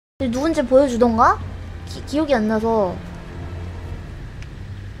누군지 보여주던가? 기억이 안 나서.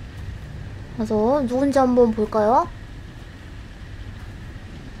 그래서 누군지 한번 볼까요?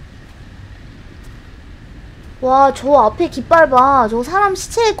 와, 저 앞에 깃발 봐. 저 사람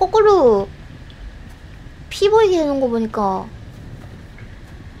시체에 거꾸로 피 보이게 해놓은 거 보니까.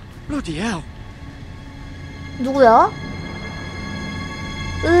 누구야?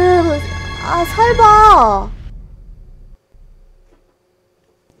 살 봐.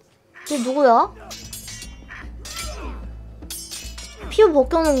 얘 누구야? 피부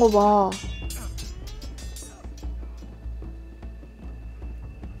벗겨놓은 거 봐.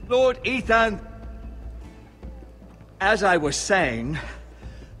 Lord Ethan, as I was saying,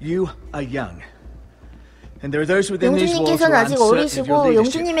 you are young. And there are those within these walls who 영주님께서는 are 아직 uncertain of your 어리시고 leadership.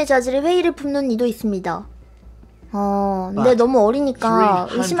 영주님의 자질에 회의를 품는 이도 있습니다. 근데 너무 어리니까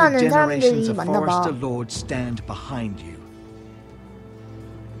의심하는 사람들이 많나봐.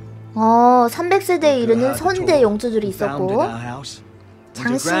 300세대에 이르는 선대 영주들이 있었고,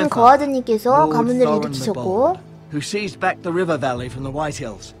 장신 거하드님께서 가문을 일으키셨고,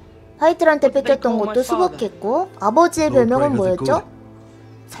 화이트한테 뺏겼던 것도 수복했고, 아버지의 별명은 뭐였죠?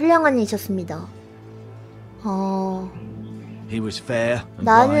 선량한 이셨습니다.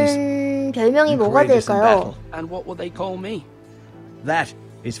 나는 별명이 뭐가 될까요?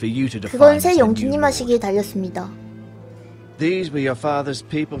 그건 새 영주님 하시기에 달렸습니다.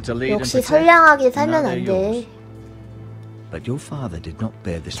 역시 선량하게 살면 안 돼.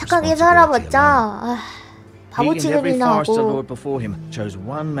 착하게 살아봤자 바보 취급이나 하고.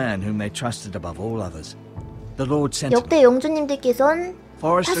 역대 영주님들께선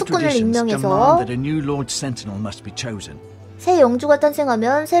파수꾼을 임명해서 새 영주가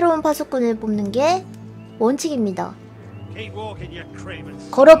탄생하면 새로운 파수꾼을 뽑는 게 원칙입니다.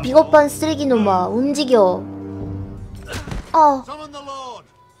 걸어 비겁한 쓰레기놈아, 움직여.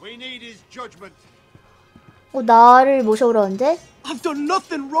 나를 모셔오라는데? I've done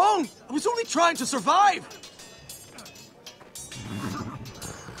nothing wrong. I was only trying to survive.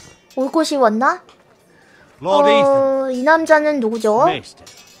 올 곳이 왔나? Lord Ethan. 이 남자는 누구죠?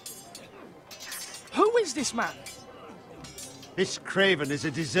 Who is this man? This craven is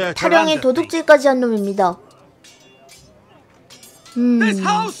a deserter. 타령에 도둑질까지 한 놈입니다. This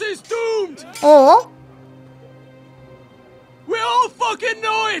house is doomed. We all fucking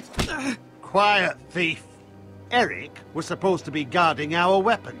know it. Quiet, thief. Eric was supposed to be guarding our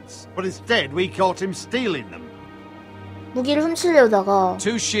weapons, but instead we caught him stealing them. 무기를 훔치려다가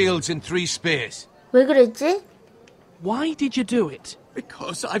 2 shields and 3 spears. 왜 그랬지? Why did you do it?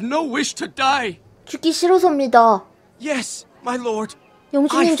 Because I've no wish to die. 죽기 싫어서입니다. Yes, my lord.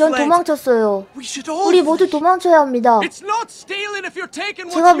 영주님, 전 도망쳤어요. 우리 모두 도망쳐야 합니다.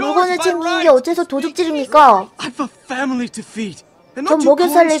 제가 물건을 챙긴 게 어째서 도둑질입니까? 전 먹여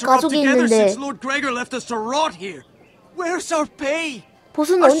살릴 가족이 있는데.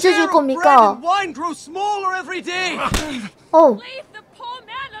 보수는 언제 줄 겁니까?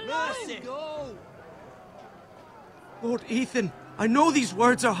 Lord Ethan, I know these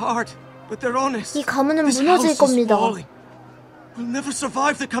words are hard, but they're honest. 이 가문은 무너질 겁니다. We'll never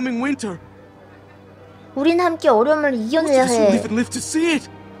survive the coming winter. 우린 함께 어려움을 이겨내야 해. We'll even live to see it.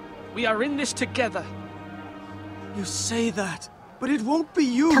 We are in this together. You say that, but it won't be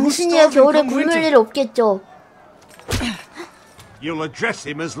you. 당신이야 겨울에 굶을 일 없겠죠. You'll address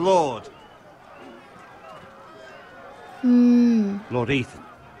him as Lord. Lord Ethan,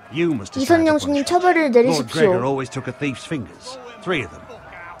 you must decide. 이선 영주님 처벌을 내리십시오. Lord Gregor always took a thief's fingers. 3 of them.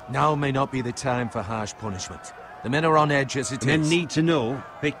 Now may not be the time for harsh punishment. The men are on edge as it is. Men need to know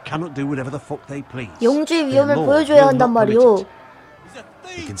they cannot do whatever the fuck they please. 영주의 위험을 보여줘야 한단 말이오.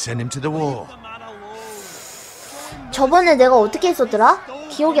 We can send him to the wall. 저번에 내가 어떻게 했었더라?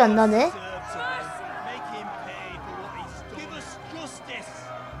 기억이 안 나네.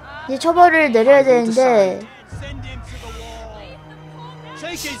 이제 처벌을 내려야 되는데.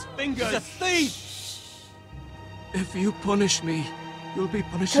 If you punish me,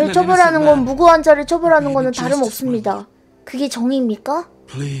 절 처벌하는 건 무고한 자를 처벌하는 거는 다름없습니다. 그게 정의입니까?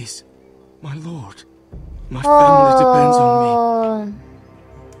 Please, my lord. My family depends on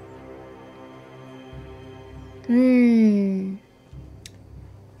me.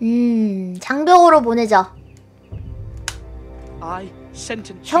 장벽으로 보내자.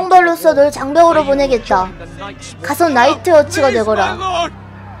 형벌로서 널 장벽으로 보내겠다. 가서 나이트 워치가 되거라.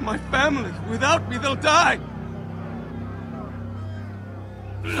 My family, without me they'll die.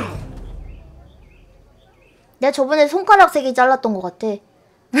 내가 저번에 손가락 3개 잘랐던 것 같아.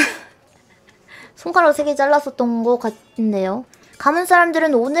 손가락 3개 잘랐었던 것 같네요. 가문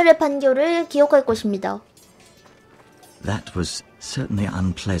사람들은 오늘의 판결을 기억할 것입니다. That was Certainly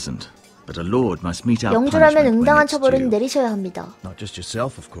unpleasant, but a lord must meet our 영주라면 punishment when 응당한 it's 처벌은 due. 내리셔야 합니다. Not just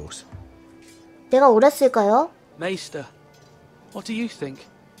yourself, of course. 내가 옳았을까요? Maester, what do you think?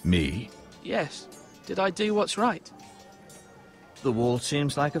 Me? Yes. Did I do what's right? The wall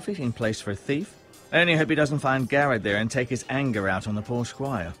seems like a fitting place for a thief. I only hope he doesn't find Garrett there and take his anger out on the poor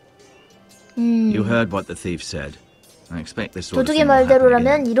squire. You heard what the thief said. I expect this sort of 도둑의 thing will happen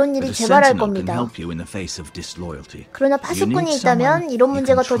말대로라면 again. 이런 일이 But a 재발할 sentinel can 겁니다. help you in the face of disloyalty. 그러나 You 파수꾼이 need 있다면 someone 이런 you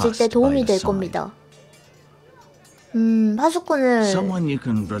문제가 can 터질 때 trust by 도움이 your 될 side. 겁니다. 파수꾼을 Someone you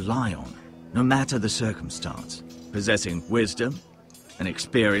can rely on, no matter the circumstance. Possessing wisdom and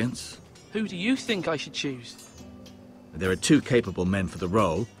experience. Who do you think I should choose? There are two capable men for the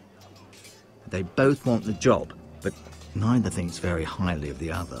role. They both want the job, but neither thinks very highly of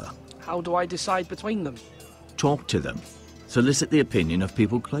the other. How do I decide between them? Talk to them. Solicit the opinion of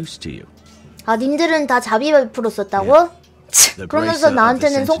people close to you. 아 님들은 다 자비 베풀어 썼다고? The 그러면서 bracer of the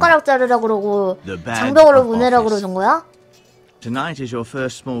나한테는 손가락 자르라 그러고 The badge 장벽으로 of 보내라 office. 그러는 거야? Tonight is your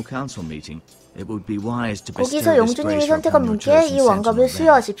first small council meeting. It would be wise to bestow 거기서 this 영주님이 bracer 선택한 upon your 분께 chosen 이 왕갑을 sentinel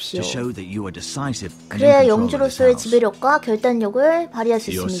수여하십시오. to show that you are decisive and in 그래야 control of this 영주로서의 house. 지배력과 결단력을 발휘할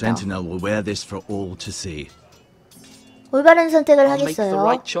수 Your 있습니다. sentinel will wear this for all to see. 올바른 선택을 I'll make the 하겠어요.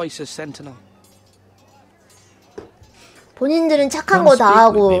 right choice as sentinel. 본인들은 착한 Come 거 다 speak with me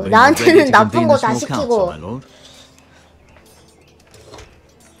하고 when you're ready 나한테는 to 나쁜 convene 거 the 다 small council, 시키고. my lord.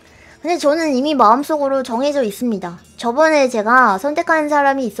 근데 저는 이미 마음속으로 정해져 있습니다. 저번에 제가 선택한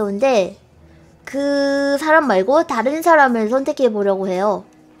사람이 있었는데 그 사람 말고 다른 사람을 선택해 보려고 해요.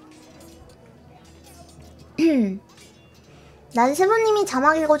 난 세모님이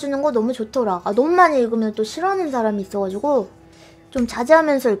자막 읽어주는 거 너무 좋더라. 아, 너무 많이 읽으면 또 싫어하는 사람이 있어가지고 좀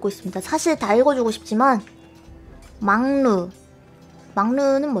자제하면서 읽고 있습니다. 사실 다 읽어주고 싶지만 막루는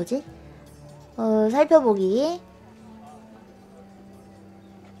뭐지? 살펴보기.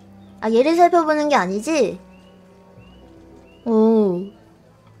 아, 얘를 살펴보는 게 아니지? 오.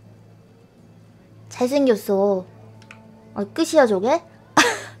 잘생겼어. 아, 끝이야, 저게?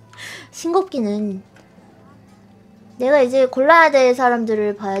 싱겁기는. 내가 이제 골라야 될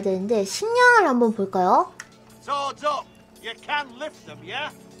사람들을 봐야 되는데, 식량을 한번 볼까요? Swords up. You can lift them,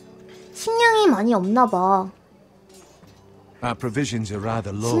 yeah? 식량이 많이 없나봐. Our provisions are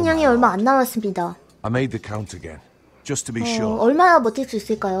rather low. 식량이 my 얼마 lord. 안 남았습니다. I made the count again, just to be sure. 얼마나 버틸 수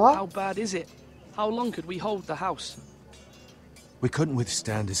있을까요? How bad is it? How long could we hold the house? We couldn't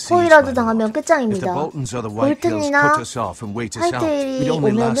withstand a siege, my 포위라도 lord. 당하면 If the 끝장입니다. Boltons or the Whitehills 볼튼이나 cut us off and wait us out, 화이트힐이 we'd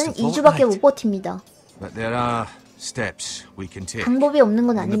only last a 오면은 2주밖에 못 fortnight. 버팁니다. But there are steps we can take. 방법이 없는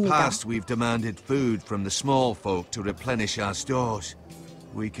건 In the 아닙니다. past, we've demanded food from the small folk to replenish our stores.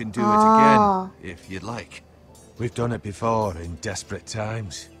 We can do it Ah. again, if you'd like. We've done it before in desperate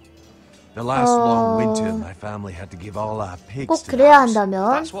times. The last long winter, my family had to give all our pigs 꼭 to the 그래야 house. 한다면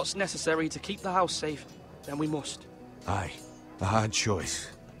That's what's necessary to keep the house safe. Then we must. Aye, a hard choice,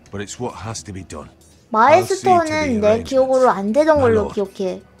 but it's what has to be done. 마일스톤은 내 기억으로 안 되던 My 걸로 lord.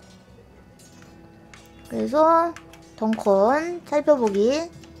 기억해. 그래서 덩컨 살펴보기.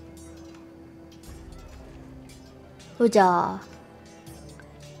 보자.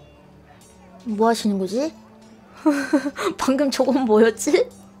 뭐 하시는 거지? 방금 저건 뭐였지?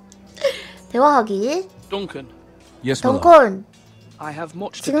 대화하기. Duncan, Yes, my lord. 덩컨, I have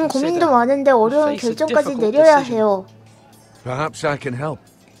much to 지금 고민도 consider. 많은데 어려운 face a 결정까지 difficult 내려야 decision. 해요. Perhaps I can help.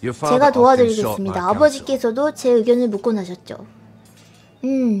 Your father 제가 often sought my 도와드리겠습니다. counsel. 아버지께서도 제 의견을 묻곤 하셨죠.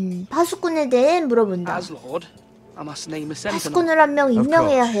 파수꾼에 대해 물어본다. As Lord, I must name a sentinel. 파수꾼을 한 명 Of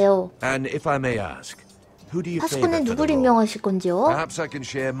임명해야 course. 해요. And if I may ask, who do you 파수꾼은 favor for 누굴 the role? 임명하실 건지요? Perhaps I can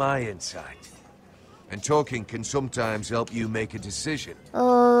share my insight. And talking can sometimes help you make a decision.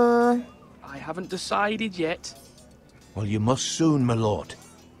 I haven't decided yet. Well, you must soon, my lord.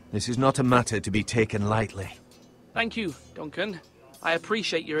 This is not a matter to be taken lightly. Thank you, Duncan. I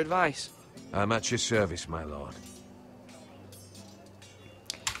appreciate your advice. I'm at your service, my lord.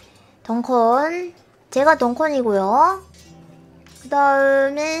 덩컨. 제가 덩컨이고요. 그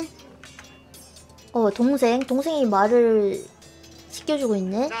다음에 동생이 말을 시켜주고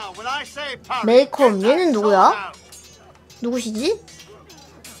있네. Now, when I say parry, 멜컴, get that 얘는 sword 누구야? out. 누구시지?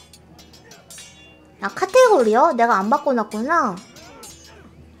 아, 카테고리요? 내가 안 바꿔놨구나.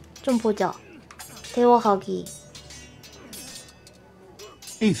 좀 보자. 대화하기.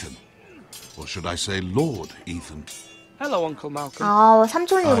 Ethan. Or should I say Lord Ethan? Hello, Uncle Malcolm. 아,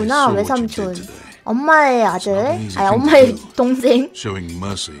 삼촌이구나. I saw what you 외삼촌. did today. 엄마의 아들. not an easy 아니, thing 엄마의 to do. 동생. Showing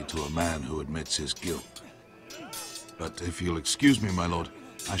mercy to a man who admits his guilt. But if you'll excuse me, my lord,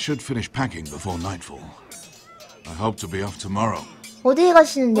 I should finish packing before nightfall. I hope to be off tomorrow. 어디에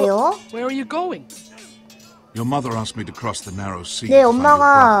가시는데요? Where are you going? Your mother asked me to cross the narrow sea 내 to find your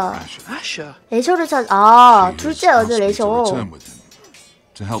엄마가 brother, Asher. Asher? 애셔를 She 둘째 has 아들 asked me to 애셔. return with him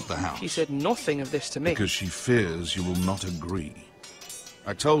to help the house She said nothing of this to me. because she fears you will not agree.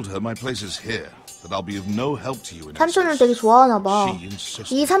 I told her my place is here, that I'll be of no help to you in 삼촌을 Essex. 되게 좋아하나봐. She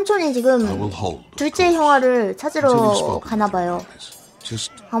insisted. 이 삼촌이 I 지금 will hold, of 둘째 course, 형아를 until you've 찾으러 spoken with 가나봐요. your brothers.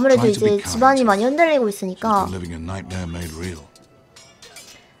 Just 아무래도 try to be 이제 kind. 집안이 많이 흔들리고 She's 있으니까. been living a nightmare made real.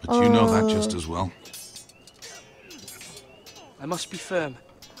 But you know that just as well. I must be firm.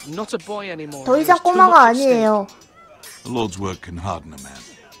 I'm not a boy anymore. 더 There 이상 is too 꼬마가 much at stake. 아니에요. The Lord's work can harden a man.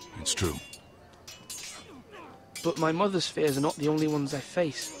 It's true. But my mother's fears are not the only ones I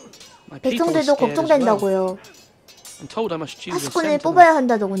face. My people are 백성들도 scared as well. 걱정된다고요. I'm told I must choose a 파수꾼을 sentinel. 뽑아야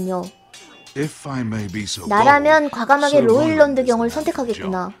한다더군요. If I may be so 나라면 bold, 과감하게 Sir Roland 로일런드경을 is the man for the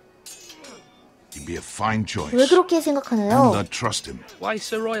선택하겠구나. job. He'd be a fine choice. 왜 그렇게 And 생각하나요? I'd trust him. Why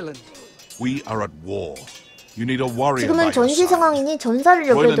Sir Royland? We are at war. You need a warrior 지금은 by your 전시 side. 상황이니 전사를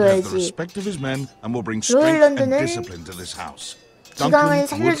Roland has the 여겨둬야지. respect of his men and will bring strength and 로일런드는 discipline to this house. 기강을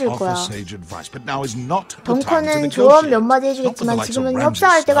Duncan would 살려줄 offer 거야. sage advice, but now is not the time to 덩컨은 조언 몇 negotiate. 마디 Not with the 해주겠지만 likes of 지금은 Ramsay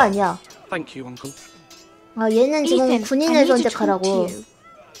협상할 때가 Stark. 아니야. Thank you, Uncle. 아, 얘는 지금 Ethan, 군인을 I need to talk to 선택하라고. you.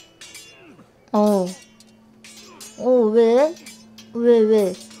 왜?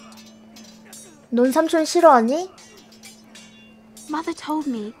 왜? 넌 삼촌 싫어하니? Mother told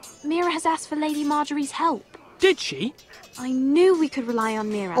me Mira has asked for Lady Marjorie's help. Did she? I knew we could rely on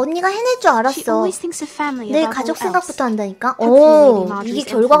Mira. 언니가 해낼 줄 She 알았어. always thinks of family 내 above 가족 all else. 생각부터 한다니까? Hopefully Lady Marjorie's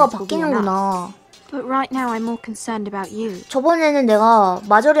이게 결과가 influence will be 바뀌는구나. But right now I'm more concerned about you. 저번에는 내가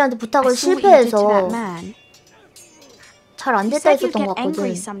마저리한테 I 부탁을 saw what you did to 실패해서 that man. 잘 안 You 됐다 said you'd 했었던 get 것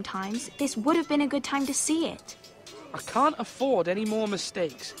angry 같거든. sometimes. This would have been a good time to see it. I can't afford any more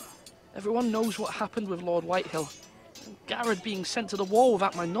mistakes. Everyone knows what happened with Lord Whitehill. Garrett being sent to the war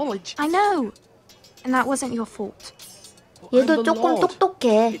without my knowledge. I know. And that wasn't your fault. But I'm 얘도 the 조금 Lord.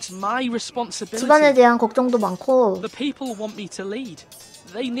 똑똑해. It's my 집안에 responsibility. 대한 걱정도 많고. The people want me to lead.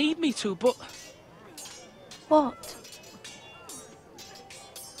 They need me to, but What?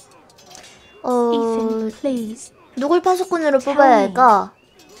 Ethan, please. 누굴 파수꾼으로 Tell 뽑아야 me. 할까?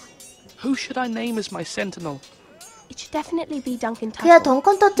 who should I name as my sentinel? It should definitely be Duncan 그야 Tuttle.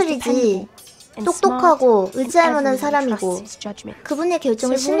 덩컨 터트리지. 똑똑하고 의지할 만한 사람이고 그분의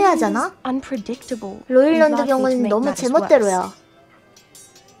결정을 신뢰하잖아? 로일런드 경우는 너무 제멋대로야.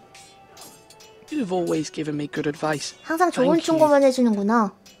 You've always given me good advice. 항상 좋은 Thank you. 충고만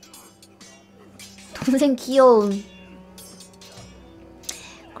해주는구나. 동생 귀여움.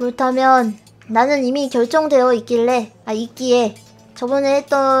 그렇다면 나는 이미 결정되어 있기에 저번에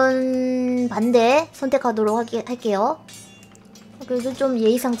했던 반대 선택하도록 할게요. 그래도 좀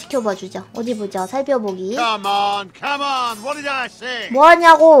예의상 지켜봐주자. 어디 보자. 살펴보기. Come on. What did I say?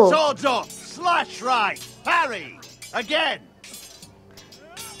 뭐하냐고. Swords up. Slash right. Parry. Again.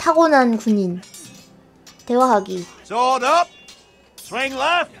 타고난 군인. 대화하기. Sword up. Swing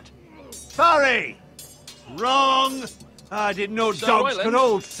left. Parry. Wrong. I didn't know Sir dogs Royland, could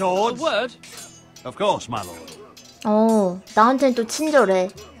hold A swords. word? Of course, my lord. 나한테는 또 친절해.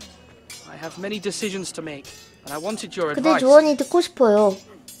 I have many decisions to make, and I wanted your 그대 advice. 조언이 듣고 싶어요.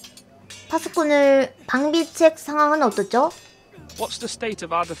 파수꾼을 방비책 상황은 어떻죠? What's the state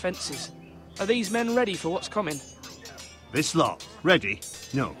of our defences? Are these men ready for what's coming? This lot. Ready?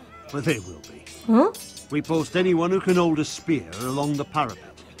 No, but they will be. 응? We post anyone who can hold a spear along the parapet,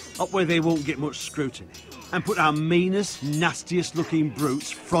 up where they won't get much scrutiny, and put our meanest, nastiest looking brutes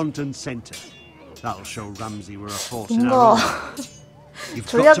front and centre. That'll show Ramsay we're a force in our 뭔가 own. You've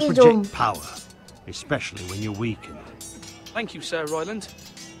got to 전략이 project 좀 power, especially when you're weakened. Thank you, Sir Royland.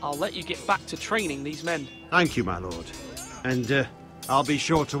 I'll let you get back to training these men. Thank you, my lord. And I'll be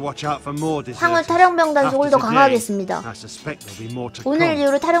sure to watch out for more deserters. 향후 탈영병 단속을 더 After today, 강화하겠습니다. I suspect there'll be more to 오늘 come.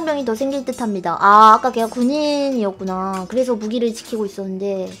 이후로 탈영병이 더 생길 듯합니다. 아, 아까 걔가 군인이었구나. 그래서 무기를 지키고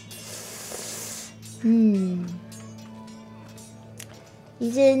있었는데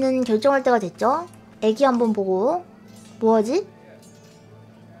이제는 결정할 때가 됐죠? 애기 한번 보고 뭐하지?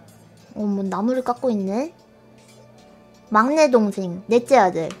 뭐 나무를 깎고 있네. 막내 동생, 넷째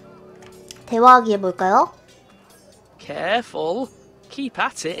아들. 대화하기 해볼까요? Careful. Keep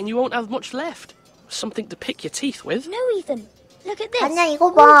at it and you won't have much left. Something to pick your teeth with. No, Ethan. Look at this. 아니야, 이거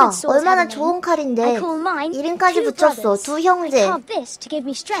All 봐. good swords 얼마나 have a name. 좋은 칼인데. I call mine 이름까지 two 붙였어. brothers. 두 형제. I carved this to give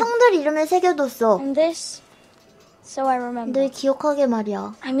me strength. 형들 이름을 새겨뒀어. And this, so I remember. 늘 기억하게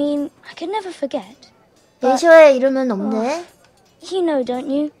말이야. I mean, I could never forget. 예셔의 이름은 없네. You know, don't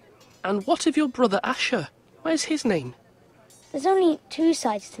you? And what of your brother Asher? Where's his name? There's only two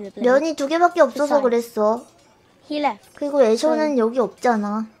sides to the blade. 면이 두 개밖에 없어서 그랬어. He left. 그리고 애셔는 여기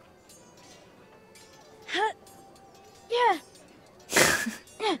없잖아.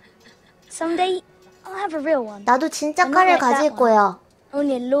 Yeah. Someday I'll have a real one. 나도 진짜 I'm not 칼을 like that 가질 one. 거야.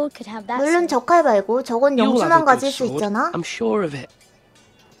 Only a lord could have that. 물론 sword. 저 칼 말고 저건 You'll have a 영수만 good 가질 수 sword. 있잖아. I'm sure of it.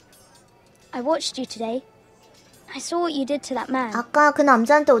 I watched you today. I saw what you did to that man. 아까 그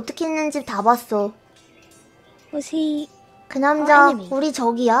남자한테 어떻게 했는지 다 봤어. Was he 그 남자 enemy. 우리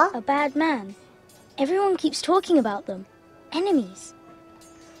적이야? a bad man? Everyone keeps talking about them. Enemies.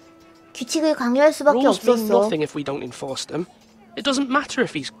 규칙을 강요할 수밖에 Rules mean 없었어. nothing if we don't enforce them. It doesn't matter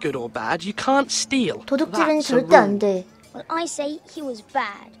if he's good or bad. You can't steal. 도둑질은 That's a 절대 안 rule. 돼. Well, I say he was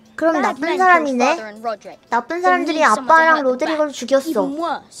bad. 그럼 Bad 나쁜 men 사람이네? killed father and Roderick. 나쁜 They 사람들이 need someone to 아빠랑 hurt them 로드릭을 back. 죽였어. Even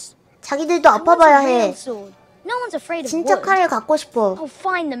worse. 자기들도 I want 아파봐야 a real 해. sword. No one's afraid of 진짜 wood. 칼을 갖고 싶어. I'll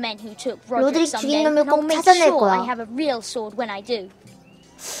find the men who took 로드릭 Roderick 죽인 someday, 놈을 and I'll 꼭 make 찾아낼 sure 거야. I have a real sword when I do.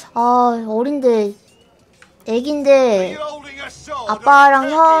 아, 어린데 애긴데 아빠랑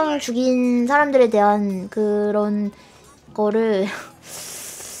형 죽인 사람들에 대한 그런 거를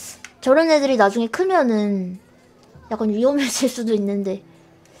저런 애들이 나중에 크면은 약간 위험해질 수도 있는데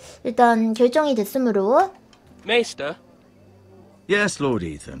일단 결정이 됐으므로 Maester, Yes, Lord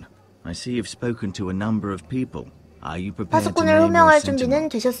Ethan. I see you've spoken to a number of people. Are you prepared to 파수꾼을 name your 호명할 sentinel? 준비는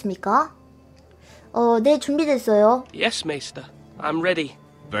되셨습니까? 네, 준비됐어요. yes, Maester. I'm ready.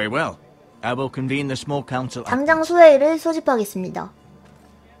 Very well. I will convene the small council. 당장 소회의를 소집하겠습니다.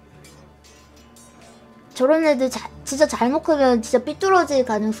 저런 애들 진짜 잘못 크면 진짜 삐뚤어질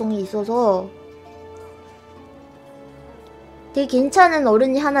가능성이 있어서 되게 괜찮은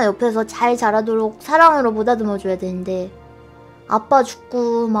어른이 하나 옆에서 잘 자라도록 사랑으로 보다듬어줘야 되는데 아빠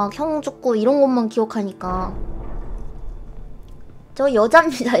죽고 막 형 죽고 이런 것만 기억하니까 저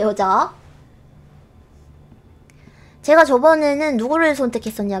여자입니다. 여자. 제가 저번에는 누구를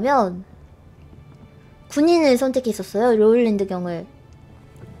선택했었냐면 군인을 선택했었어요. 로일랜드 경을.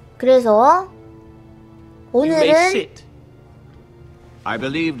 그래서 You may 오늘은 sit. I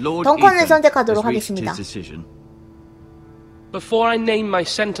believe Lord 덩컨을 Ethan 선택하도록 has reached 하겠습니다. his decision. Before I name my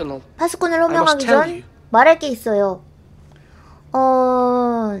sentinel, 파수꾼을 I 호명하기 must tell 전 you. 말할 게 있어요.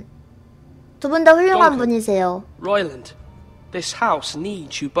 두 분 다 훌륭한 Duncan. 분이세요. Royland, this house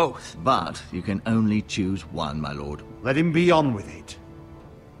needs you both. But you can only choose one, my lord. Let him be on with it.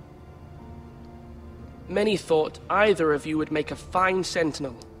 Many thought either of you would make a fine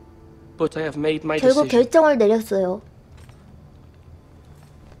sentinel, but I have made my 결국 decision. 결정을 내렸어요.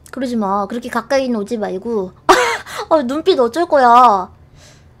 그러지 마. 그렇게 가까이는 오지 말고. 눈빛 어쩔 거야.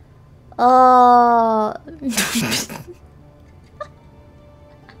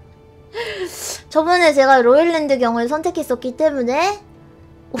 저번에 제가 로일랜드 경을 선택했었기 때문에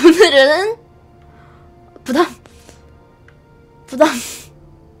오늘은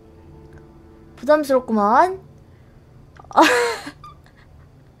부담스럽구만.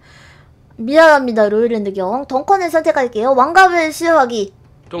 미안합니다, 로일랜드 경. 덩컨을 선택할게요. 왕갑을 수여하기.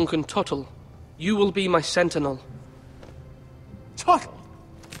 Duncan Tuttle, you will be my sentinel. Tuttle!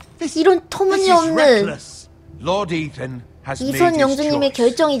 이런 This is 터무니없는 reckless. Lord Ethan has made 이선 his 영주님의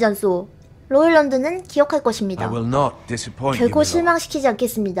choice. 결정이잖소. 로일랜드는 기억할 I 것입니다. will not disappoint you, 결코 my lord. 실망시키지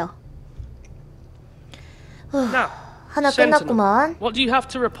않겠습니다. Now, 하나 sentinel, 끝났구만. what do you have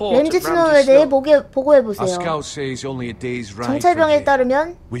to report 램지 at 스노우에 Ramsey 대해 Snow? Our 보고해보세요. scout says only a day's ride from 정찰병에 here,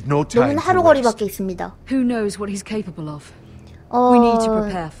 따르면 with no time 놈은 to 하루 waste. 거리밖에 있습니다. Who knows what he's capable of? We need to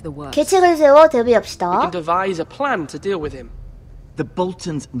prepare for the worst. 계책을 세워 We can 대비합시다. devise a plan to deal with him. The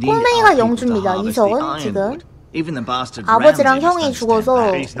Boltons need 꼬맹이가 our people to 영주입니다, harvest 이선, the 지금. ironwood. Even the bastard 아버지랑 Ramsay must 형이 understand 죽어서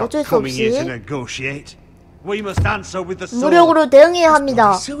that. He's not 어쩔 수 coming here to 없이 negotiate. We must answer with the sword. 무력으로 대응해야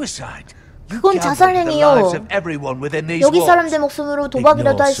합니다. Suicide. You 그건 gambled with the 자살행위요. lives of everyone within these 여기 walls. 사람들 목숨으로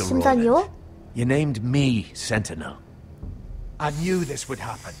도박이라도 할 Ignore Sir 심산이요? Roland. You named me Sentinel. I knew this would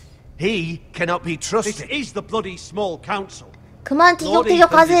happen. He cannot be This trusted. is the bloody small council. 그만 Lord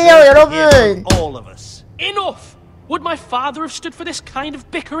티격태격하세요, Ethan deserves to 여러분. hear from all of us. Enough! Would my father have stood for this kind of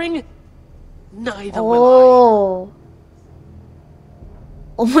bickering? Neither will I.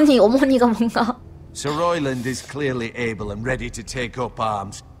 어머니가 뭔가 Sir Roland is clearly able and ready to take up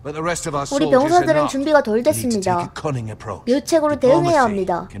arms, but the rest of our 우리 soldiers are 병사들은 not. 준비가 덜 We need to take 됐습니다. a cunning approach. 묘책으로 대응해야 Diplomacy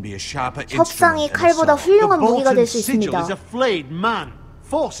합니다. can be a sharper 협상이 instrument than a 칼보다 sword. 훌륭한 The 무기가 될 Bolton 수 sigil 있습니다. is a flayed man.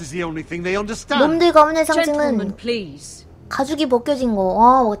 Force is the only thing they understand. 놈들 가문의 Gentlemen, 상징은 please. 가죽이 벗겨진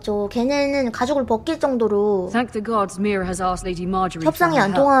거. 맞죠. 걔네는 가죽을 벗길 정도로 Thank the gods Mira has asked Lady Marjorie for 협상이 her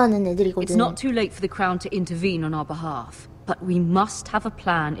안 help. 통하는 It's 애들이거든. not too late for the Crown to intervene on our behalf, but we must have a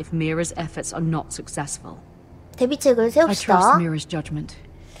plan if Mira's efforts are not successful. 대비책을 I trust 세웁시다. Mira's judgment.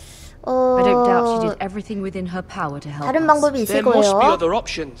 I don't doubt she did everything within her power to help 다른 us. 방법이 있을 There must be 거예요. other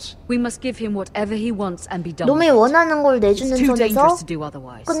options. We must give him whatever he wants and be done 놈이 with it. 원하는 걸 It's 내주는 too 선에서 dangerous to do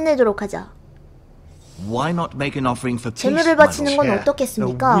otherwise. 끝내도록 하자. Why not make an offering for peace, 재물을 my 바치는 lord? 건 The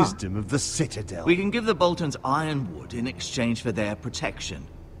어떻겠습니까? wisdom of the citadel. We can give the Boltons ironwood in exchange for their protection.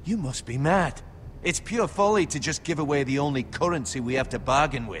 You must be mad. It's pure folly to just give away the only currency we have to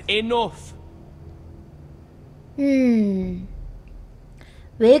bargain with. Enough.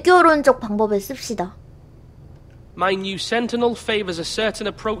 외교론적 방법을 씁시다. My new sentinel favors a certain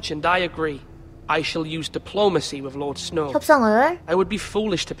approach and I agree. I shall use diplomacy with Lord Snow. 협상을. I would be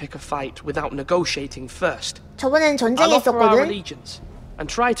foolish to pick a fight without negotiating first. 저번엔 전쟁이 I'll offer our 있었거든. allegiance and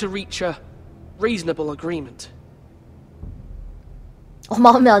try to reach a reasonable agreement.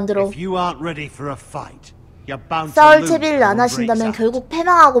 마음에 안 들어. If you aren't ready for a fight, you're bound to 싸울 lose 채비를 안 when war breaks 하신다면 out. 결국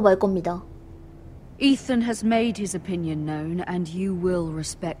패망하고 말 겁니다. Ethan has made his opinion known, and you will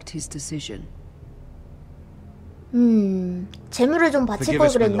respect his decision. 재물을 좀 바칠 Forgive 걸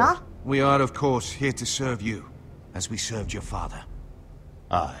us, my 그랬나? lord. We are, of course, here to serve you, as we served your father.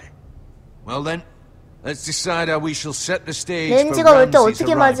 Aye. Well then, let's decide how we shall set the stage 렌즈가 for 올 때 Ramsay's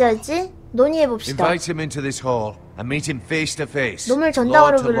어떻게 arrival. 맞이할지 논의해봅시다. Invite him into this hall and meet him face to face. 놈을 Lord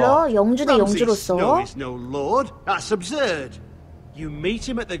전당으로 to 불러 lord. 영주 대 Ramsay 영주로서 Snow is no lord. That's absurd. You meet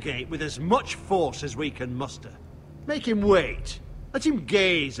him at the gate with as much force as we can muster. Make him wait. Let him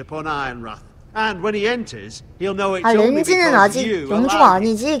gaze upon Ironrath. And when he enters, he'll know it's only 렌즈는 because 아직 you 영주가 allowed it.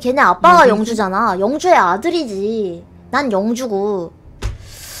 아니지. 걔네 아빠가 영주잖아. 영주의 아들이지. 난 영주고.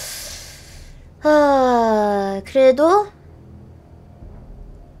 그래도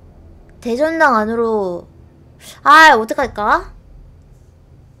대전당 안으로 어떡할까?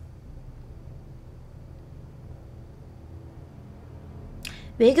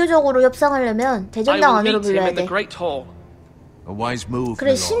 외교적으로 협상하려면 I 대전당 will 안으로 meet him 불러야 in the 돼. Great Hall. A wise move,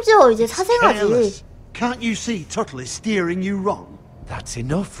 그래 my lord. 심지어 이제 사생아지. Careless. Can't you see Tuttle is steering you wrong? That's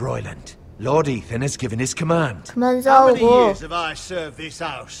enough, Royland. Lord Ethan has given his command. 그만 How many 싸우고. years have I served this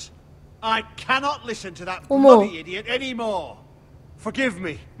house? I cannot listen to that 어머. bloody idiot anymore. Forgive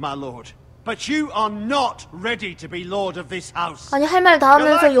me, my lord, but you are not ready to be lord of this house. 아니 할 말 다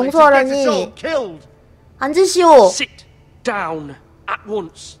You're 하면서 likely to get us 용서하라니. all killed. 앉으시오. Sit down at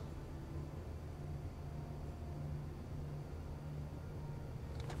once.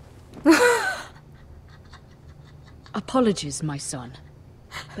 Apologies, my son.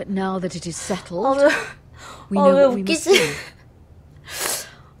 But now that it is settled, 왜, we know 왜 what we must 웃기지? do.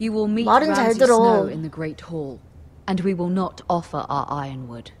 You will meet 말은 잘 Ramsay 들어. Snow in the Great Hall, and we will not offer our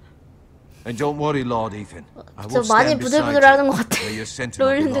ironwood. And don't worry, Lord Ethan. I 저 will 많이 stand beside 부들부들하는 you 것 같아. where your sentinel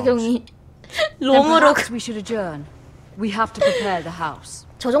롤랜드 belongs. 경이 Then 롬으로. perhaps we should adjourn. We have to prepare the house.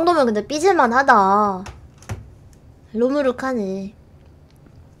 저 정도면 근데 삐질만 하다. 로무룩하네.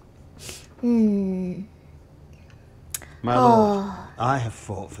 My lord, I have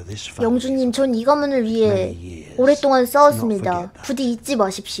fought for this family. 영주님, 전 이 가문을 위해 오랫동안 싸웠습니다. 부디 잊지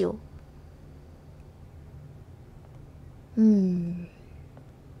마십시오.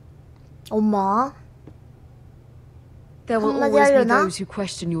 엄마. There will 한마디 always be 하려나? those who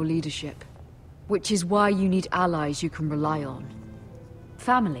question your leadership, which is why you need allies you can rely on.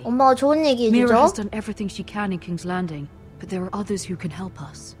 Family. 엄마가 좋은 얘기 Mira has 해주죠? done everything she can in King's Landing, but there are others who can help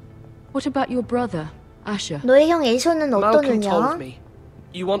us. What about your brother, Asher? 너의 형 애쇼는 Malcolm told 어떠느냐? me.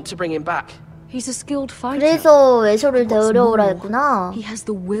 You want to bring him back. He's a skilled fighter. 그래서 애쇼를 What's 데려오라 more, 했구나. he has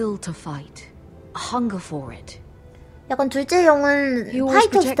the will to fight, a hunger for it. 약간 둘째 형은 He always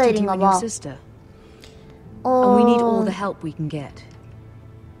파이터 protected you 스타일인가 and your 봐. sister, and we need all 어... the help we can get.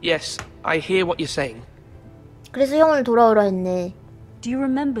 Yes, I hear what you're saying. 그래서 형을 돌아오라 했네. Do you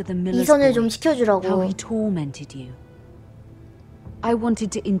remember the miller's 이선을 좀 boy? How 시켜주라고. he tormented you. I wanted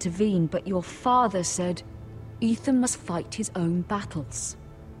to intervene, but your father said Ethan must fight his own battles.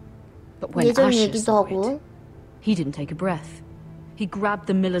 But when 예전 Asher 얘기도 saw it, 하고. he didn't take a breath. He grabbed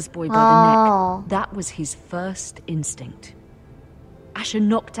the miller's boy by 아. the neck. That was his first instinct. Asher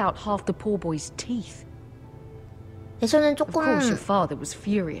knocked out half the poor boy's teeth. 애쇼는 Of 조금 course, your father was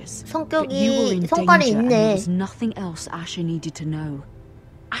furious. But you were in 성격이 성깔이 danger, and there 있네. was nothing else Asher needed to know.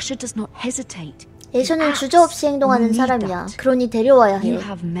 Asher does not hesitate. 애쇼는 주저없이 행동하는 사람이야. 그러니 데려와야 해. You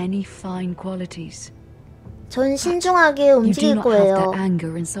have many fine qualities. 전 신중하게 You do 움직일 not have 거예요. that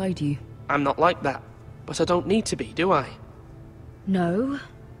anger inside you. I'm not like that, but I don't need to be, do I? No,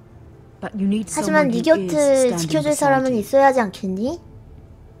 but you need 하지만 someone 네 who is 곁을 standing 지켜줄 beside 사람은 you. 있어야 하지 않겠니?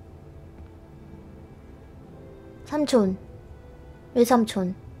 삼촌. 왜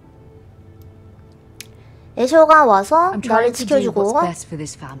삼촌? 애쇼가 와서 I'm 나를 trying to do what's 지켜주고 best for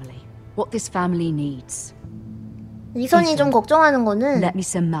this family. What this family needs. 이선이 좀 걱정하는 거는 Let me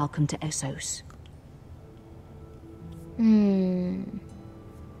send Malcolm to Essos.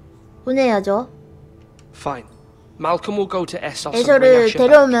 보내야죠. Fine. Malcolm will go to Essos and bring 애셔를 Asher back.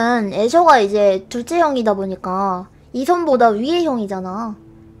 데려오면 애셔가 이제 둘째 형이다 보니까 이선보다 위의 형이잖아.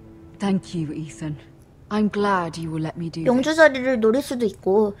 Thank you, Ethan. I'm glad you will let me do 영주 this. 자리를 노릴 수도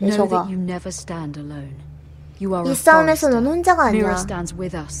있고 Know 애셔가. that you never stand alone. You are 이 a 싸움에서 넌 forester. 혼자가 Mira 아니야. stands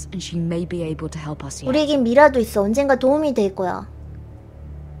with us, and she may be able to help us yet. 우리에겐 미라도 있어. 언젠가 도움이 될 거야.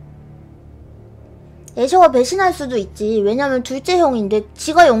 애셔가 배신할 수도 있지. 왜냐면 둘째 형인데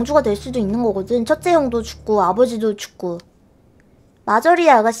지가 영주가 될 수도 있는 거거든. 첫째 형도 죽고 아버지도 죽고. 마저리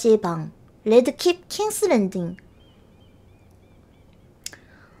아가씨의 방. 레드킵 킹스랜딩.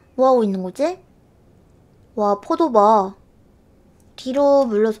 뭐하고 있는 거지? 와, 포도 봐. 뒤로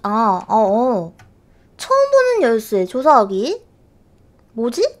물러서 처음 보는 열쇠 조사하기.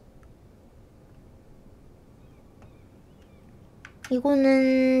 뭐지?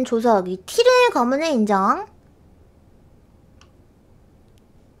 이거는 조사하기. 티르의 가문의 인장.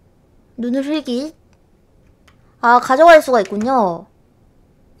 눈을 흘기. 아, 가져갈 수가 있군요.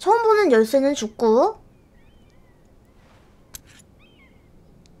 처음 보는 열쇠는 죽고.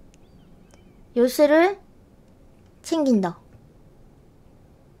 열쇠를 챙긴다.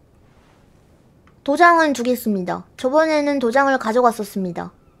 도장은 주겠습니다. 저번에는 도장을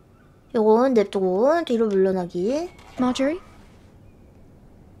가져갔었습니다. 요건 냅두고 뒤로 물러나기. Marjorie?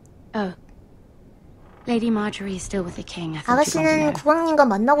 Oh. Lady Marjorie is still with the king. I thought you wanted to 아가씨는 know. 국왕님과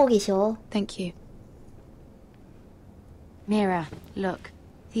만나고 계셔. Thank you. Mira, look.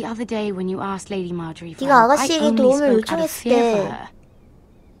 The other day when you asked Lady Marjorie for 네가 help, I 아가씨에게 only 도움을 spoke out of 요청했을 fear for 때 her.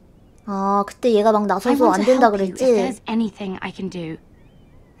 아, 그때 얘가 막 I 나서서 want 안 to 된다 help you if 그랬지? there's anything I can do.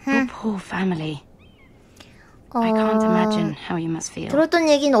 Your poor family. I can't imagine how you must feel. 들었던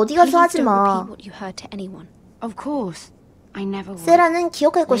얘기는 어디 가서 하지 Please don't 마. repeat what you heard to anyone. Of course. I never would. 세라는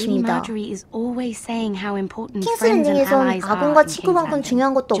기억할 Lady 것입니다. Marjorie is always saying how important friends and 킹스랜딩에선 allies are 아군과 in 친구만큼 King's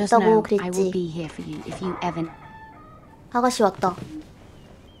중요한 것도 Landing. Just 없다고 know I 그랬지. will be here for you if you ever. 아가씨 왔다.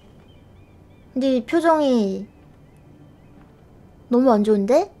 근데 표정이 너무 안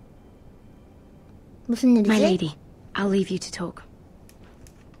좋은데? 무슨 My 일이지? lady, I'll leave you to talk.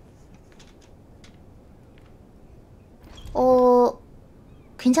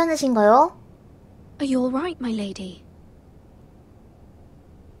 괜찮으신가요? Are you all right, my lady?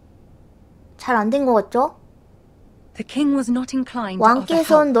 잘 안 된 것 같죠? The king was not inclined to offer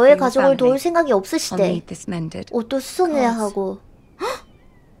왕께선 help 너의 for your 가족을 도울 family. 생각이 I'll 없으시대. need this mended. 옷도 수선해야 하고.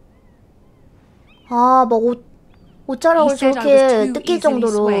 아, 막 He 옷자락을 said I was 저렇게 too 뜯길 easily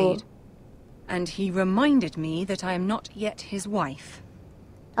정도로. swayed, and he reminded me that I am not yet his wife.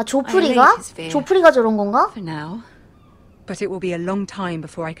 아, 조프리가? 조프리가 저런 건가? For now, but it will be a long time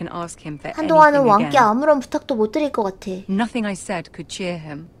before I can ask him for 한동안은 anything 왕께 again. 아무런 부탁도 못 드릴 것 같아. Nothing I said could cheer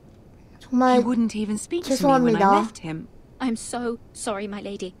him. He 정말 wouldn't even speak to me when I 죄송합니다. left him. I'm so sorry, my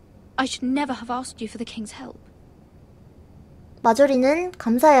lady. I should never have asked you for the king's help. 마저리는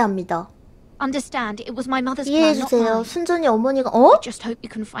감사해야 합니다. Understand, it was my mother's plan, not 이해해주세요. mine. 순전히 어머니가 I just hope you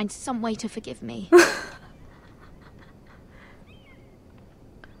can find some way to forgive me.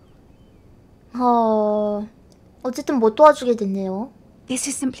 어쨌든 못 도와주게 됐네요. This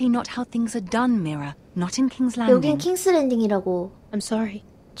is simply not how things are done, Mira. Not in King's 여긴 Landing. 킹스랜딩이라고. I'm sorry.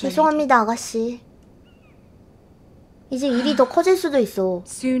 죄송합니다, 아가씨. 이제 일이 더 커질 수도 있어.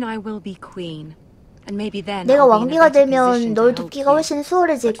 Soon I will be queen, and maybe then 내가 I'll be in a 왕비가 better 되면 position to 널 help 돕기가 you. 훨씬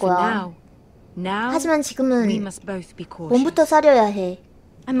수월해질 But for 거야. now, 하지만 we 지금은 must both be cautious. 몸부터 사려야 해.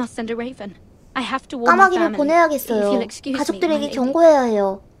 I must send a raven. I have to warn my 까마귀를 family. If 보내야겠어요. you'll excuse me, my 가족들에게 lady. 경고해야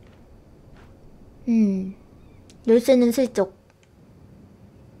해요. 열쇠는 슬쩍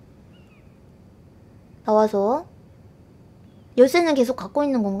나와서. 열쇠는 계속 갖고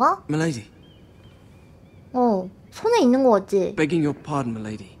있는 건가? Milady, 손에 있는 거 같지? begging your pardon,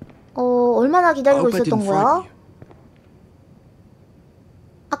 milady. 얼마나 I 기다리고 hope I 있었던 didn't 거야? frighten you.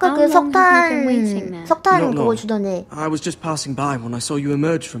 아까 How 그 long have you been waiting there? 석탄 Not 그거 long. 주던 애. I was just passing by when I saw you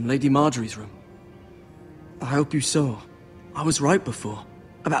emerge from Lady Marjorie's room. I hope you saw. I was right before.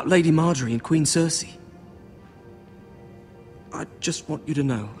 About Lady Marjorie and Queen Cersei. I just want you to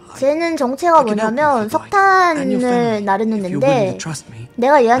know. 쟤는 정체가 I can help you 뭐냐면 if you'd like. And your 석탄을 family, 나르는 if you're willing 애인데 to trust me.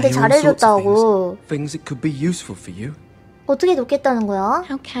 내가 얘한테 I hear all sorts of 잘해줬다고. things that could be useful for you. 어떻게 돕겠다는 거야?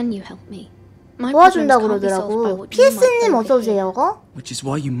 How can you help me? My 도와준다 problems can't be solved by 그러더라고. what you might PS님 overhear. 어서오세요. Which is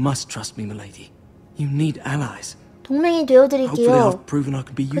why you must trust me, milady. You need allies. 동맹이 Hopefully 되어드릴게요. I've proven I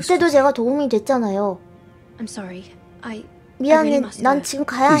can be useful. 그때도 제가 도움이 됐잖아요. I'm sorry. I 미안해. really must 난 go. 지금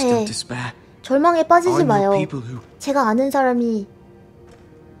가야 Please 해. don't despair. 절망에 빠지지 I know 마요. people who 제가 아는 사람이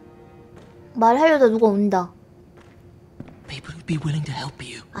말하려다 누가 온다. people who'd be willing to help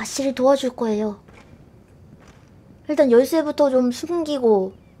you. 아씨를 도와줄 거예요. 일단 열쇠부터 좀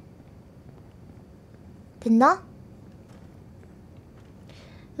숨기고. 됐나?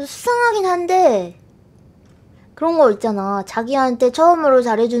 수상하긴 한데 그런 거 있잖아. 자기한테 처음으로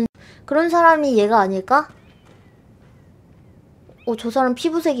잘해준 그런 사람이 얘가 아닐까? 저 사람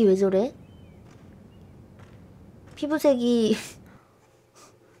피부색이 왜 저래? 피부색이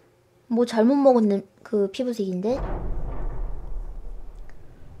뭐 잘못 먹은 그 피부색인데?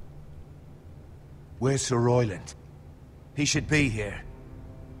 Where's Sir Royland? He should be here.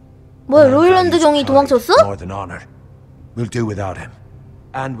 뭐야, 로일랜드 종이 도망쳤어? More than honor. We'll do without him.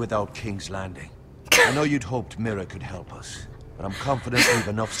 And without King's Landing. I know you'd hoped Mira could help us, but I'm confident we've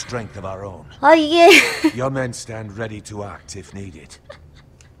enough strength of our own. 아, 이게 Your men stand ready to act if needed.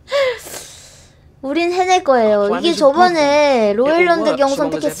 우린 해낼 거예요. 이게 저번에 로일랜드 경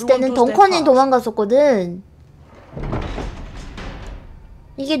선택했을 때는 덩컨이 도망갔었거든.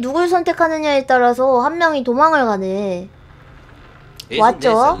 이게 누굴 선택하느냐에 따라서 한 명이 도망을 가네.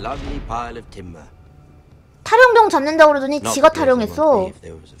 왔죠? 탈영병 잡는다고 그러더니 지가 탈영했어.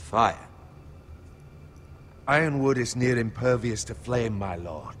 Ironwood is near impervious to flame, my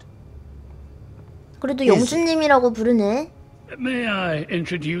lord. 그래도 영주님이라고 부르네. May I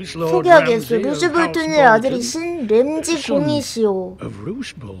introduce Lord 소개하겠소. Ramsay 루스 of House 볼튼의 아들이신 램지 son 공이시오. of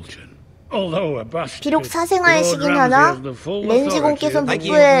Roose Bolton. Although a bastard, 비록 사생아의 Lord 시긴 Ramsay 하나 has the full 램지 authority 공께서 of the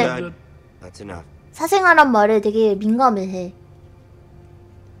북부에 kingdom. That's enough. 사생아란 말에 되게 민감해.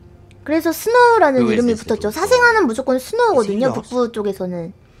 그래서 스노우라는 Who is 이름이 this 붙었죠. little 사생아는 무조건 스노우거든요. Is he 북부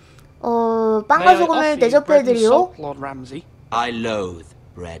쪽에서는. 빵과 소금을 대접해드리오. I loathe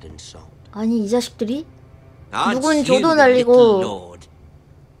bread and salt. 아니, 이 자식들이? Aren't 누군 you 조도 the 날리고 little lord?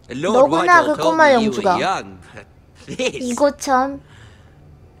 Lord 너구나 Whitehall 그 told 꼬마 me you 영주가. were young, but this. 이거 참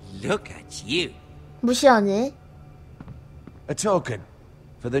Look at you. 무시하네. A token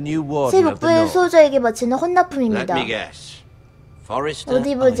for the new warden 새 of the 북부의 north. 수호자에게 바치는 Let 헌납품입니다. me guess. Forrester.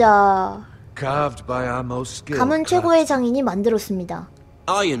 어디 보자. Carved by our most skilled 가문 최고의 장인이 만들었습니다.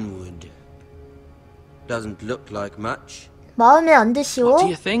 Ironwood. Doesn't look like much. 마음에 안 드시오? What do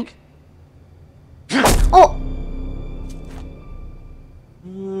you think?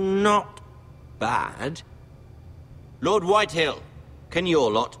 Not bad. Lord Whitehill, can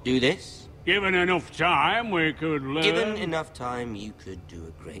your lot do this? Given enough time, we could learn. Given enough time, you could do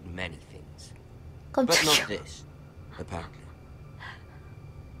a great many things. But not this, apparently.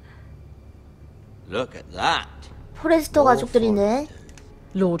 Look at that. 포레스터 가족들이네.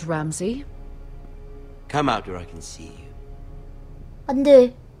 Lord Ramsay. Come out where I can see you. 안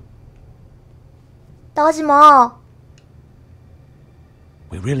돼. 나가지 마.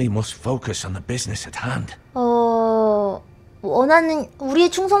 We really must focus on the business at hand. 원하는 우리의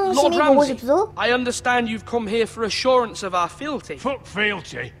Lord 충성심이 보고 Ramsay, 싶소? I understand you've come here for assurance of our fealty. Fuck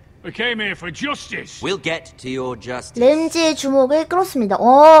fealty. We came here for justice. We'll get to your justice. 램지의 주목을 끌었습니다.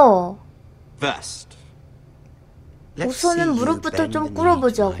 First, let's 우선은 see you 무릎부터 bend 좀 the knee to my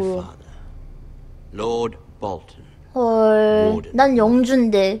꿇어보자고. father, Lord Bolton. 헐, 난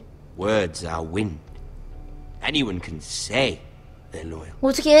영주인데. Words are wind. Anyone can say they're loyal.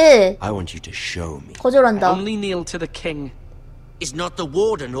 어떻게 I want you to show me. 거절한다. Only kneel to the king. Is not the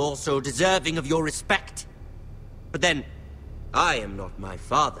warden also deserving of your respect? But then, I am not my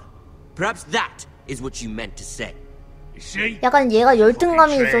father. Perhaps that is what you meant to say. You see? 약간 얘가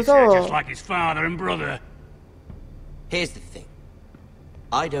열등감이 Traitor, 있어서 just like his father and brother. Here's the thing.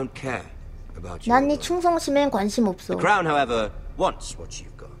 I don't care about you. 난 네 충성심엔 관심 없어. The crown, however, wants what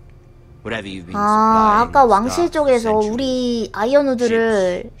you've got. Whatever you've been 아, supplying 아까 in the 왕실 start of 쪽에서 the century. 우리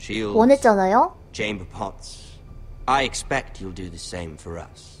아이언우드를 Shields, 원했잖아요? chamber pots. I expect you'll do the same for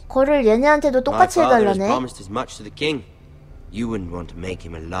us. 그거를 얘네한테도 My 똑같이 father has 해달라네. promised as much to the king. You wouldn't want to make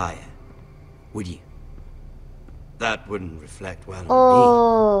him a liar, would you? That wouldn't reflect well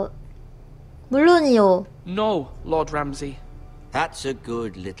on 물론이요. No, Lord Ramsay. me. That's a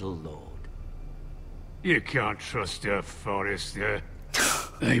good little lord. You can't trust her, Forrester.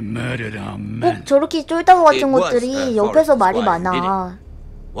 They murdered our 꼭 men. 저렇게 쫄다고 It 같은 was 것들이 her 옆에서 Forrester's 말이 wife who did 많아.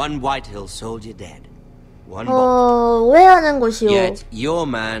 One Whitehill soldier dead. One Bolton. 오해하는 것이요. Yet your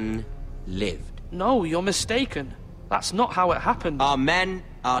man lived. No, you're mistaken. That's not how it happened. Our men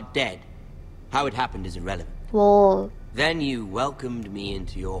are dead. How it happened is irrelevant. Then you welcomed me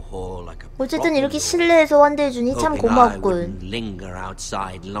into your hall like a 어쨌든 이렇게 실내에서 환대해주니 참 hoping I 고맙군. wouldn't linger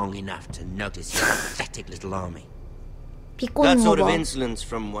outside long enough to notice your pathetic little army. 비꼬는 That 거 sort of 봐. insolence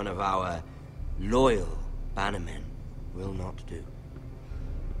from one of our loyal bannermen will not do.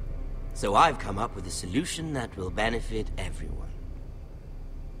 So I've come up with a solution that will benefit everyone.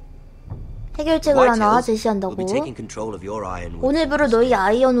 해결책을 하나 Whitehill 제시한다고. will be taking control of your ironwood. 오늘부로 너희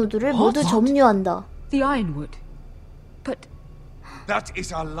아이언우드를 모두 점유한다. The Ironwood. But That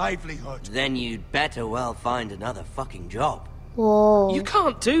is our livelihood. Then you'd better well find another fucking job. 와. You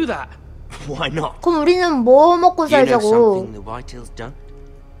can't do that. Why not? 그럼 우리는 뭐 먹고 Do you know 살자고? something the Whitetails don't?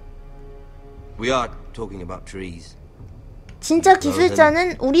 We are talking about trees. 진짜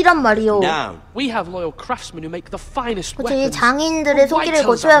기술자는 우리란 말이요. Down. We have loyal craftsmen who make the finest 그치, 이 weapons. 장인들의 The 소기를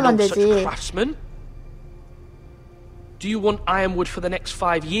Whitetails have 거쳐야만 no such 되지. craftsmen. Do you want ironwood for the next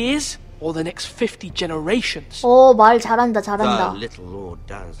 5 years or the next 50 generations? 말 잘한다, 잘한다. The little Lord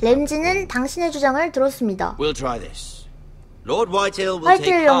does. 램지는 당신의 주장을 들었습니다. We'll try this. Lord Whitetail will 화이트힐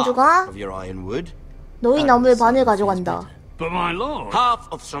take half 영주가 of your ironwood. 너희 나무의 반을 가져간다. But my lord. Half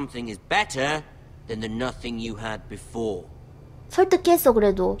of something is better than the nothing you had before. 설득했어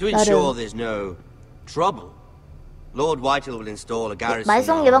그래도 To ensure 나를. there's no trouble, Lord Whitetail will install a garrison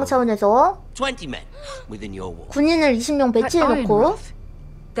말썽 예방 of 차원에서 20 men within your walls. 군인을 20명 배치해놓고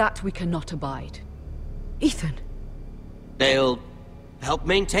That we cannot abide. Ethan. They'll help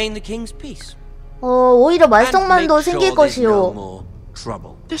maintain the king's peace. 오히려 And 말썽만 더 make 생길 sure there's no 것이요. more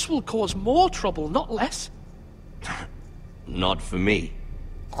trouble. This will cause more trouble, not less. Not for me.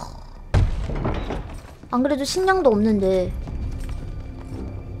 안 그래도 식량도 없는데.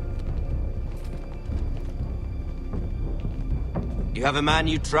 You have a man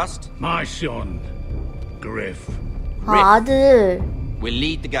you trust? My son, Griff. 아들 Will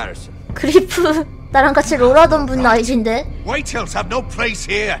lead the garrison. 그리프 나랑 같이 롤하던 분 아이신데. Whitetails have no place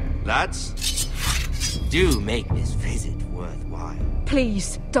here. Lads, do make this visit worthwhile.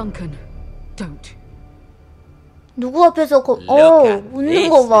 Please, Duncan. Don't. 누구 앞에서 Look at 웃는 this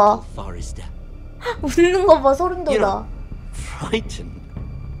거 봐. little Forester. 웃는 거 봐. 소름 You're 돋아. not frightened,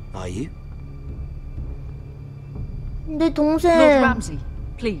 are you? 내 Lord 동생 Ramsay,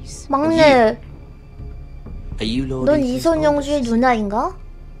 please. 막내. Are you Lord 넌 Ethan's 이선영주의 oldest? 누나인가?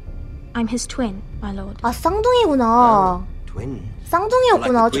 I'm his twin, my lord. 아 쌍둥이구나. Twins.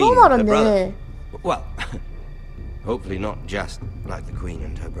 쌍둥이였구나. Like the 처음 Queen and her 알았네. brother. Well, hopefully not just like the Queen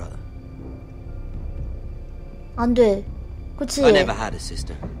and her brother. 안 돼. 그치? I never had a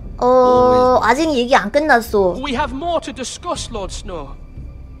sister. 아직 얘기 안 끝났어. We have more to discuss, Lord Snow.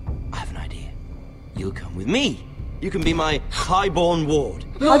 I have an idea. You'll come with me. You can be my highborn ward.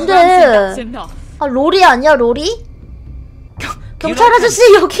 안 That's 돼. enough. 아 롤이 아니야 롤이? 경찰 아저씨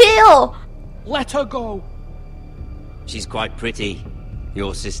여기에요. Let her go. She's quite pretty.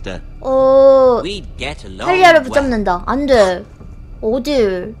 Your sister. We'd get along 탈리아를 well. 붙잡는다. 안 돼.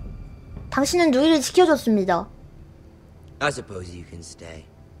 어딜? 당신은 누이를 지켜줬습니다. I suppose you can stay.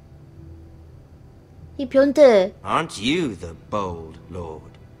 이 변태. Aren't you the bold lord?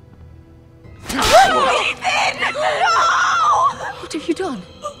 What have you done?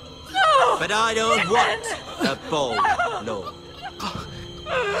 But I don't want a bold lord.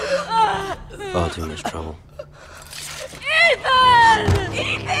 Far too much trouble.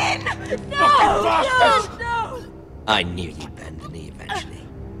 Ethan! No! I knew you'd bend the knee eventually.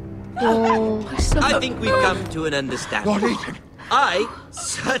 어... I think we've come to an understanding. Lord Ethan! I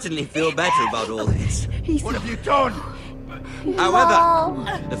certainly feel better about all this. What have you done? However,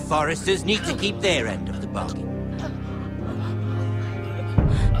 the Foresters need to keep their end of the bargain.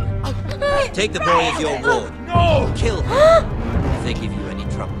 Take the boy as your ward. No! Kill him if they give you any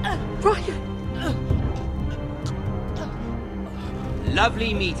trouble. Ryan!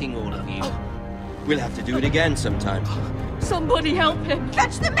 Lovely meeting all of you. We'll have to do it again sometime. Somebody help him!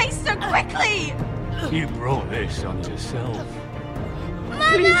 Fetch the maester quickly! You brought this on yourself.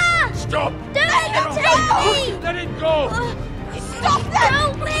 Mama! Stop! Don't let them take me! Let it go! Stop them!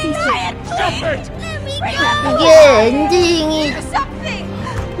 Help me! Ryan, Stop it! let me go! 이게 엔딩이 Do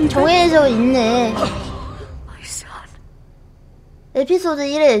something! 정해져 있네. My son. 에피소드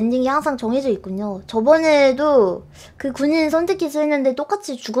 1의 엔딩이 항상 정해져 있군요. 저번에도 그 군인 선택기스 했는데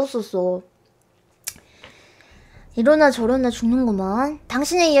똑같이 죽었었어. 이러나 저러나 죽는구만.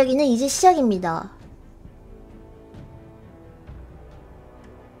 당신의 이야기는 이제 시작입니다.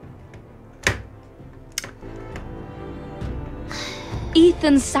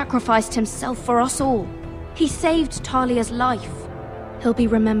 Ethan sacrificed himself for us all. He saved Talia's life. He'll be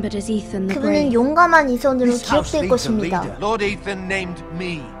remembered as Ethan the 그분은 Brave. 용감한 이선으로 This house 기억될 needs a 것입니다. leader. Lord Ethan named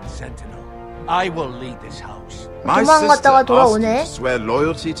me Sentinel. I will lead this house. My sister 도망갔다가 asked you 돌아오네. to swear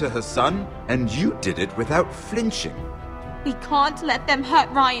loyalty to her son, and you did it without flinching. We can't let them hurt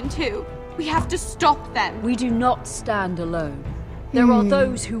Ryan too. We have to stop them. We do not stand alone. There are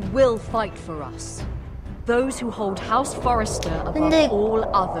those who will fight for us. Those who hold House Forrester above 근데 all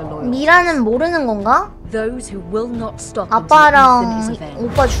other loyalties. 미라는 모르는 건가? Those who will not stop 아빠랑 until Ethan is avenged.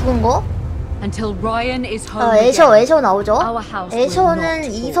 오빠 죽은 거? Until Ryan is home 아, again. 애셔 나오죠? Our house will 애셔는 not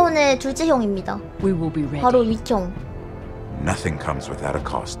fall. 이선의 둘째 형입니다. We will be ready. 바로 윗형. Nothing comes without a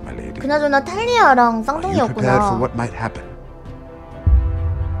cost, my lady. 그나저나 탈리아랑 Are you prepared for 쌍둥이였구나. what might happen?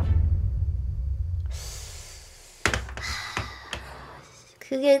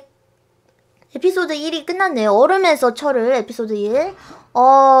 그게 에피소드 1이 끝났네요. 얼음에서 철을 에피소드 1.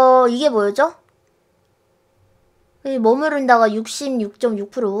 이게 뭐였죠? 머무른다가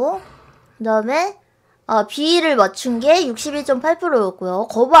 66.6%. 그 다음에 B를 맞춘 게 61.8%였고요.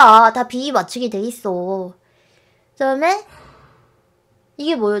 거봐, 다 B 맞추게 돼 있어. 그 다음에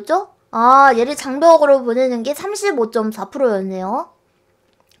이게 뭐였죠? 얘를 장벽으로 보내는 게 35.4%였네요.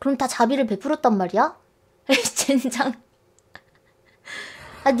 그럼 다 자비를 베풀었단 말이야? 젠장.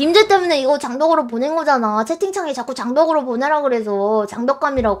 님들 때문에 이거 장벽으로 보낸 거잖아. 채팅창에 자꾸 장벽으로 보내라 그래서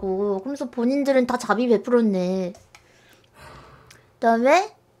장벽감이라고. 그러면서 본인들은 다 자비 베풀었네. 그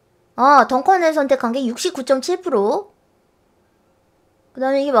다음에 덩컨을 선택한 게 69.7%. 그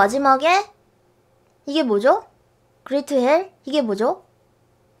다음에 이게 마지막에 이게 뭐죠? 그레이트 헬? 이게 뭐죠?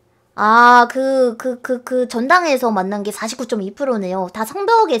 그 전당에서 만난 게 49.2%네요. 다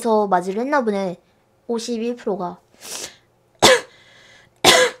성벽에서 맞이를 했나 보네. 51%가.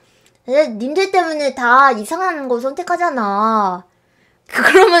 님들 때문에 다 이상한 거 선택하잖아.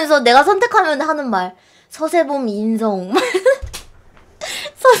 그러면서 내가 선택하면 하는 말. 서세봄 인성.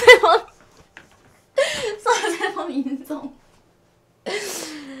 서세봄 인성.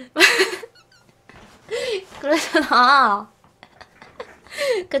 그러잖아.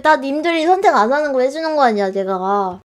 다 님들이 선택 안 하는 거 해주는 거 아니야, 제가.